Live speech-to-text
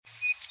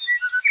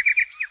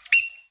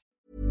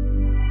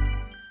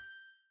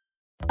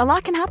A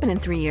lot can happen in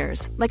 3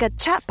 years, like a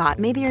chatbot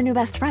may be your new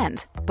best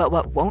friend. But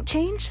what won't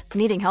change?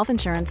 Needing health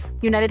insurance.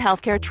 United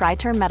Healthcare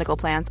Tri-Term Medical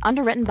Plans,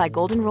 underwritten by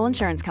Golden Rule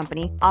Insurance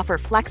Company, offer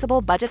flexible,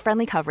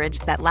 budget-friendly coverage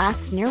that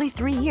lasts nearly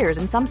 3 years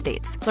in some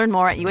states. Learn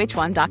more at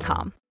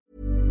uh1.com.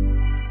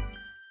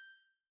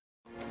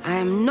 I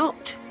am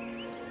not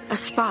a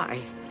spy.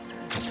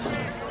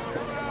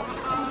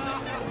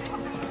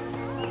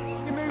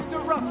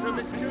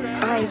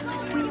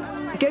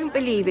 I don't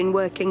believe in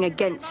working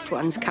against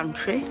one's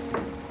country.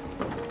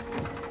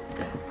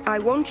 I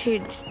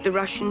wanted the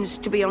Russians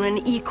to be on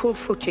an equal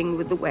footing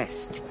with the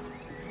West.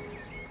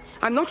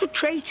 I'm not a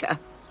traitor.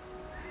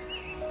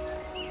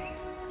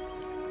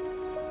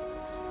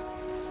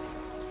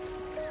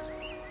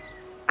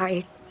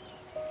 I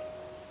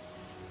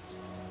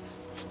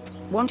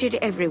wanted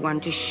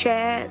everyone to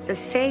share the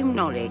same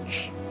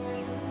knowledge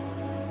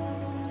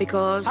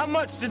because... How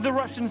much did the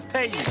Russians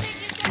pay you?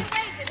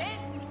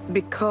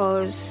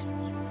 Because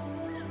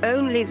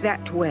only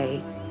that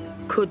way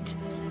could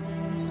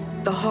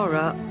the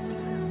horror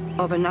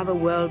of another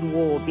world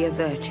war be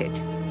averted.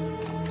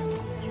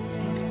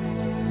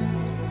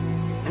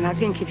 And I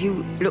think if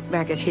you look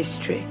back at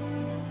history,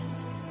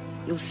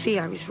 you'll see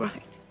I was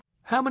right.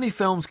 How many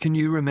films can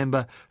you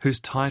remember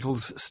whose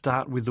titles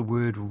start with the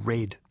word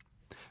red?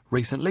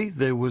 Recently,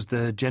 there was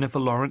the Jennifer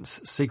Lawrence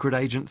secret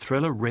agent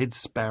thriller Red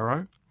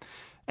Sparrow.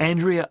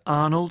 Andrea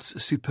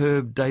Arnold's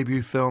superb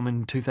debut film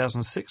in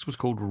 2006 was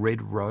called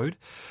Red Road.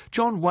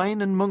 John Wayne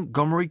and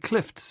Montgomery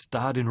Clift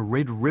starred in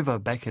Red River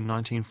back in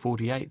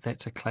 1948.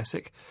 That's a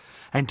classic.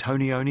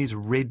 Antonioni's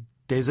Red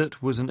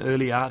Desert was an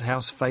early art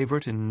house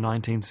favourite in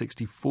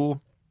 1964.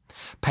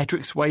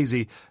 Patrick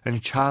Swayze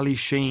and Charlie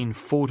Sheen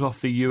fought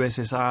off the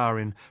USSR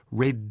in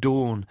Red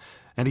Dawn.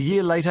 And a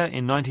year later,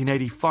 in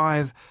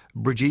 1985,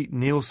 Brigitte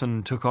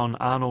Nielsen took on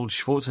Arnold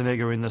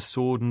Schwarzenegger in the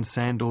sword and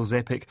sandals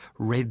epic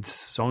Red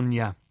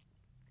Sonja.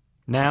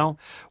 Now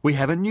we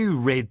have a new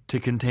Red to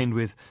contend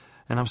with,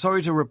 and I'm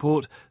sorry to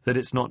report that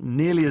it's not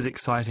nearly as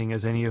exciting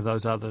as any of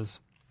those others.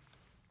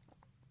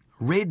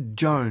 Red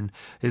Joan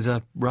is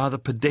a rather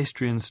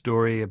pedestrian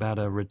story about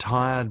a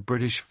retired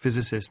British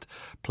physicist,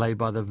 played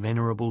by the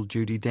venerable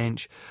Judi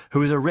Dench,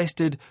 who is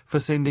arrested for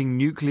sending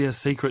nuclear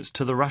secrets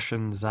to the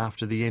Russians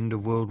after the end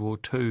of World War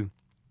II.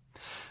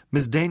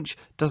 Ms. Dench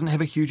doesn't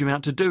have a huge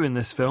amount to do in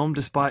this film,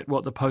 despite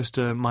what the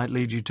poster might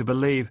lead you to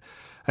believe,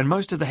 and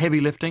most of the heavy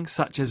lifting,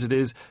 such as it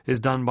is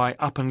done by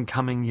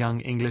up-and-coming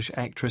young English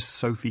actress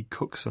Sophie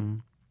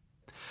Cookson.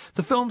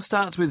 The film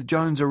starts with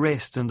Joan's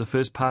arrest and the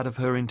first part of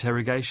her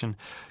interrogation.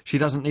 She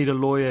doesn't need a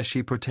lawyer,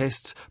 she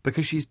protests,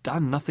 because she's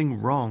done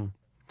nothing wrong.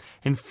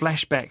 In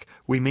flashback,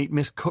 we meet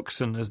Miss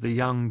Cookson as the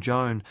young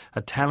Joan,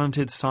 a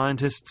talented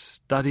scientist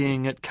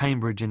studying at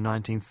Cambridge in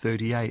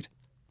 1938.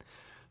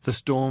 The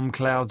storm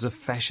clouds of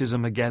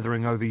fascism are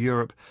gathering over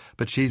Europe,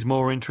 but she's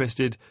more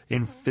interested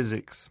in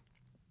physics.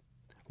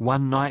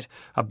 One night,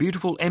 a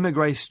beautiful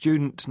émigré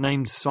student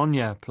named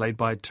Sonia, played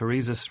by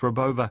Teresa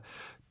Srabova,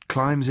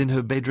 climbs in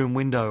her bedroom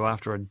window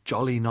after a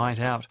jolly night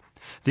out.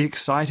 The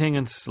exciting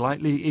and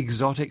slightly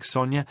exotic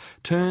Sonia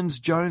turns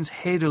Joan's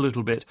head a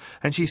little bit,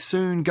 and she's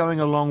soon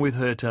going along with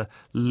her to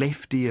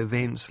lefty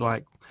events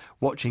like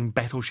watching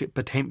Battleship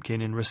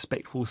Potemkin in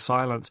respectful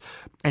silence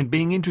and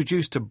being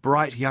introduced to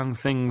bright young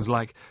things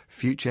like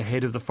future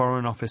head of the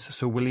Foreign Office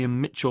Sir William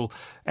Mitchell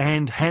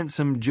and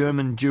handsome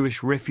German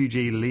Jewish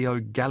refugee Leo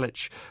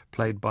Galich,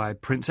 played by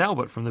Prince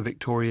Albert from the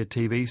Victoria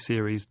TV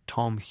series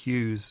Tom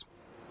Hughes.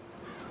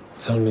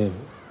 Tell me,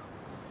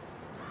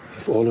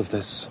 if all of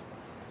this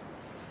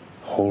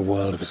whole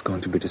world was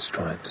going to be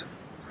destroyed,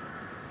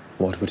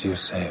 what would you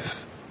save?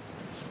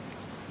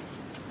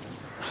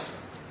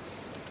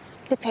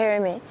 The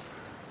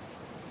pyramids.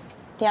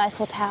 The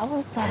Eiffel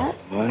Tower,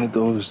 perhaps? Why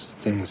those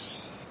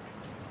things?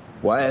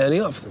 Why any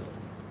of them?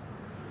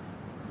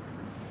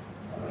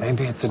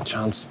 Maybe it's a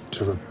chance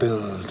to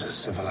rebuild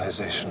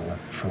civilization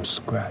from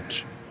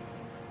scratch.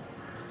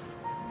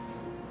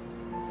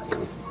 A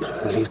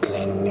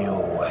completely new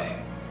way.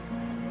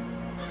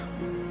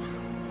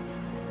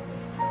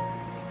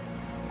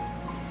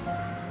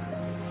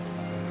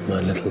 My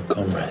little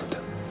comrade.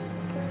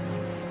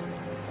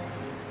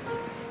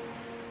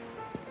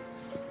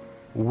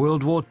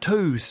 World War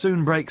II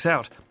soon breaks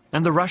out,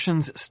 and the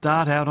Russians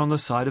start out on the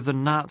side of the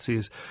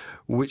Nazis,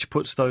 which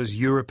puts those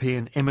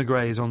European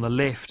émigrés on the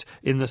left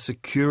in the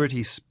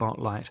security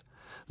spotlight.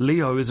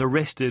 Leo is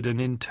arrested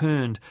and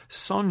interned.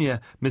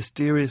 Sonia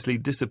mysteriously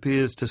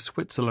disappears to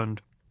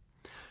Switzerland.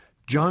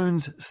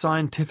 Joan's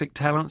scientific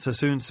talents are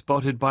soon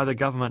spotted by the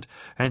government,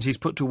 and she's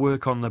put to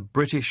work on the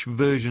British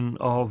version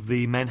of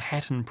the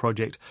Manhattan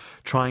Project,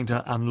 trying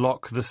to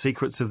unlock the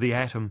secrets of the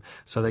atom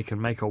so they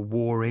can make a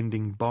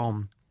war-ending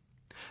bomb.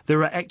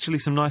 There are actually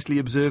some nicely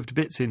observed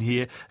bits in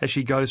here as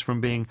she goes from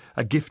being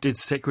a gifted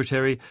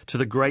secretary to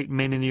the great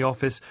men in the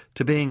office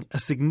to being a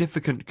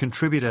significant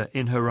contributor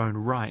in her own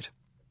right.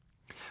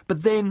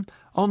 But then,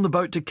 on the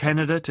boat to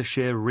Canada to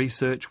share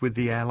research with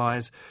the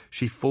Allies,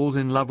 she falls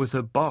in love with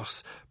her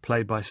boss,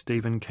 played by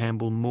Stephen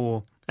Campbell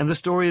Moore, and the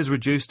story is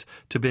reduced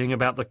to being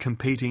about the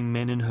competing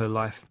men in her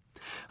life.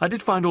 I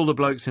did find all the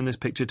blokes in this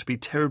picture to be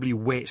terribly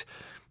wet.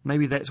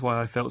 Maybe that's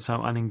why I felt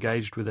so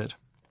unengaged with it.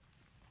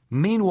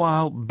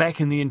 Meanwhile,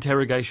 back in the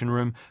interrogation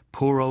room,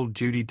 poor old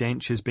Judi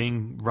Dench is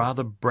being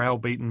rather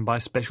browbeaten by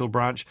Special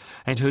Branch,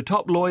 and her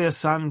top lawyer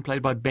son,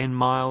 played by Ben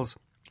Miles,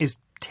 is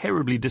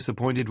terribly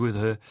disappointed with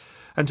her,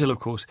 until, of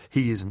course,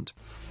 he isn't.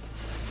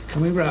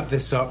 Can we wrap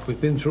this up?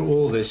 We've been through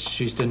all this.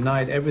 She's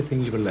denied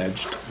everything you've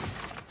alleged.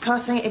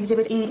 Passing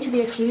Exhibit E to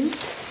the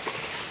accused.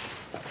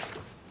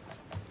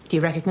 Do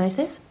you recognise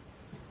this?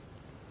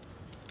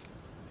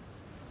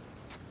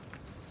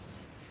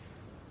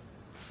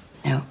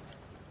 No.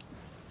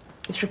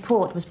 This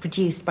report was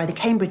produced by the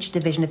Cambridge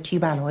Division of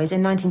Tube Alloys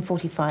in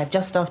 1945,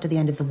 just after the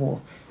end of the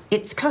war.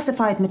 It's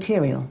classified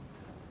material,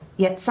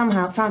 yet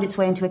somehow found its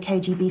way into a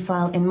KGB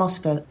file in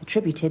Moscow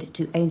attributed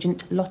to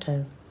Agent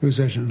Lotto. Who's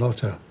Agent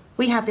Lotto?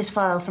 We have this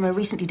file from a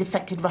recently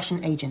defected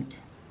Russian agent.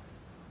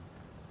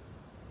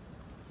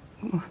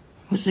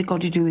 What's it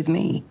got to do with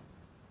me?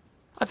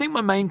 I think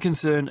my main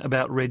concern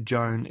about Red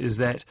Joan is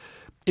that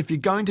if you're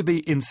going to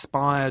be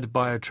inspired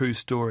by a true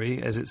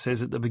story, as it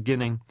says at the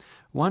beginning,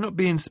 why not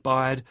be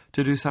inspired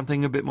to do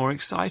something a bit more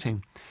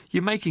exciting?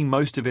 You're making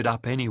most of it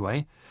up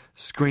anyway.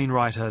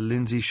 Screenwriter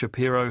Lindsay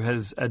Shapiro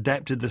has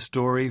adapted the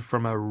story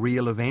from a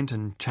real event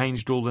and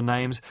changed all the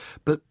names,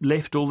 but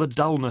left all the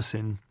dullness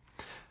in.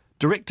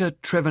 Director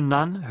Trevor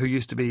Nunn, who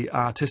used to be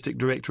artistic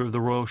director of the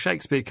Royal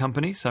Shakespeare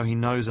Company, so he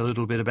knows a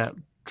little bit about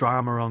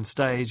drama on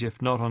stage,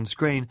 if not on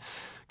screen,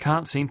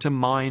 can't seem to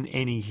mine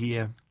any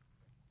here.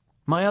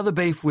 My other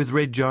beef with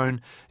Red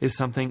Joan is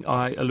something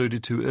I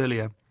alluded to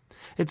earlier.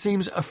 It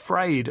seems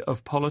afraid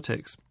of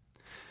politics.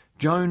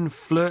 Joan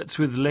flirts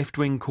with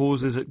left-wing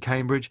causes at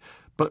Cambridge,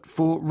 but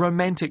for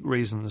romantic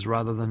reasons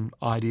rather than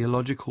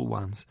ideological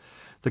ones.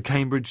 The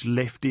Cambridge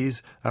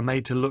lefties are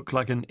made to look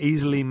like an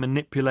easily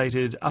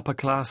manipulated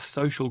upper-class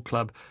social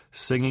club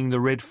singing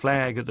the red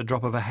flag at the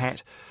drop of a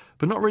hat,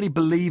 but not really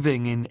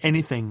believing in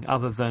anything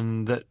other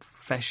than that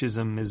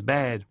fascism is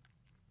bad.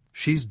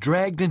 She's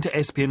dragged into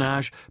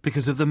espionage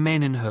because of the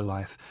men in her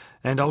life,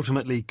 and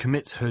ultimately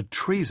commits her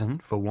treason,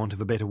 for want of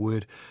a better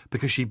word,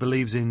 because she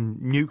believes in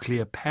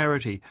nuclear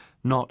parity,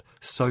 not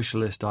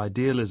socialist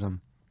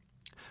idealism.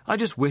 I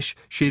just wish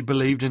she had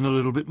believed in a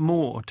little bit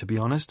more, to be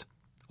honest,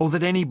 or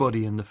that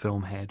anybody in the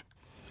film had.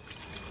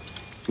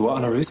 You are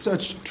on a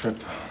research trip.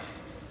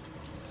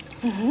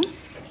 Mm-hmm.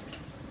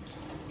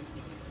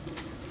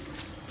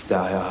 Dare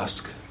I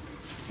ask?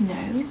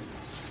 No.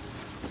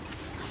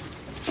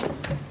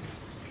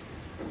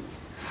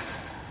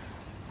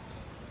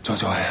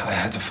 Jojo, I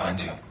had to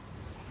find you.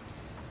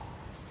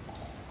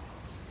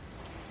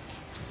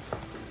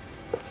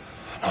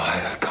 No,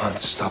 I can't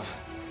stop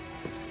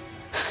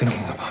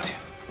thinking about you.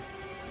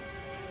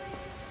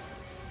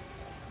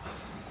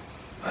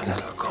 My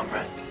little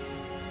comrade.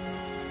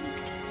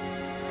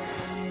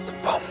 The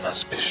bomb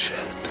must be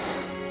shared.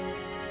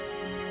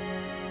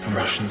 The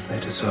Russians, they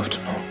deserve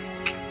to know.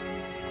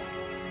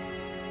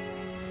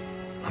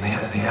 And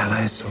the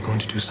Allies are going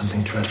to do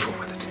something dreadful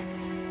with it.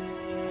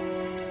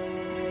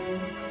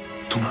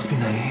 Do not be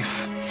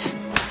naive.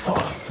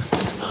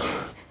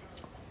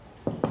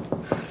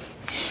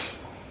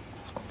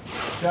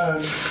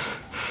 Joan.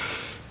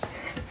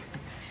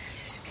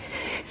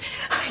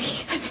 I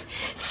am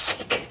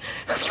sick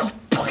of your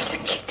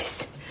poison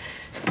kisses.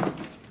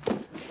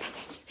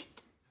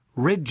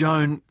 Red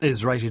Joan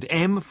is rated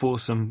M for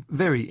some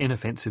very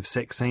inoffensive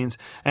sex scenes,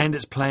 and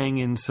it's playing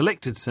in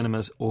selected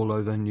cinemas all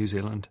over New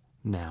Zealand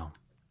now.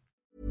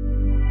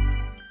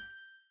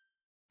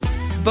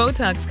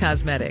 Botox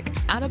Cosmetic,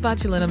 out of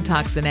botulinum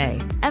toxin A,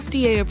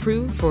 FDA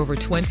approved for over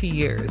 20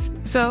 years.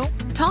 So,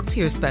 talk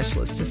to your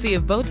specialist to see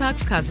if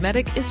Botox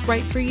Cosmetic is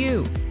right for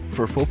you.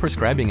 For full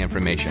prescribing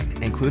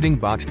information, including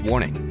boxed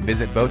warning,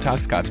 visit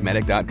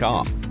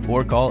BotoxCosmetic.com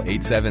or call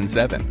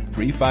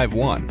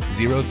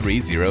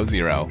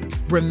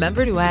 877-351-0300.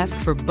 Remember to ask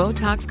for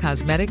Botox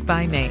Cosmetic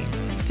by name.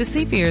 To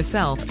see for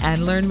yourself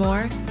and learn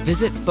more,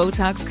 visit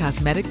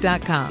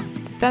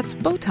BotoxCosmetic.com. That's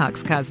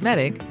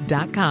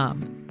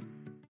BotoxCosmetic.com.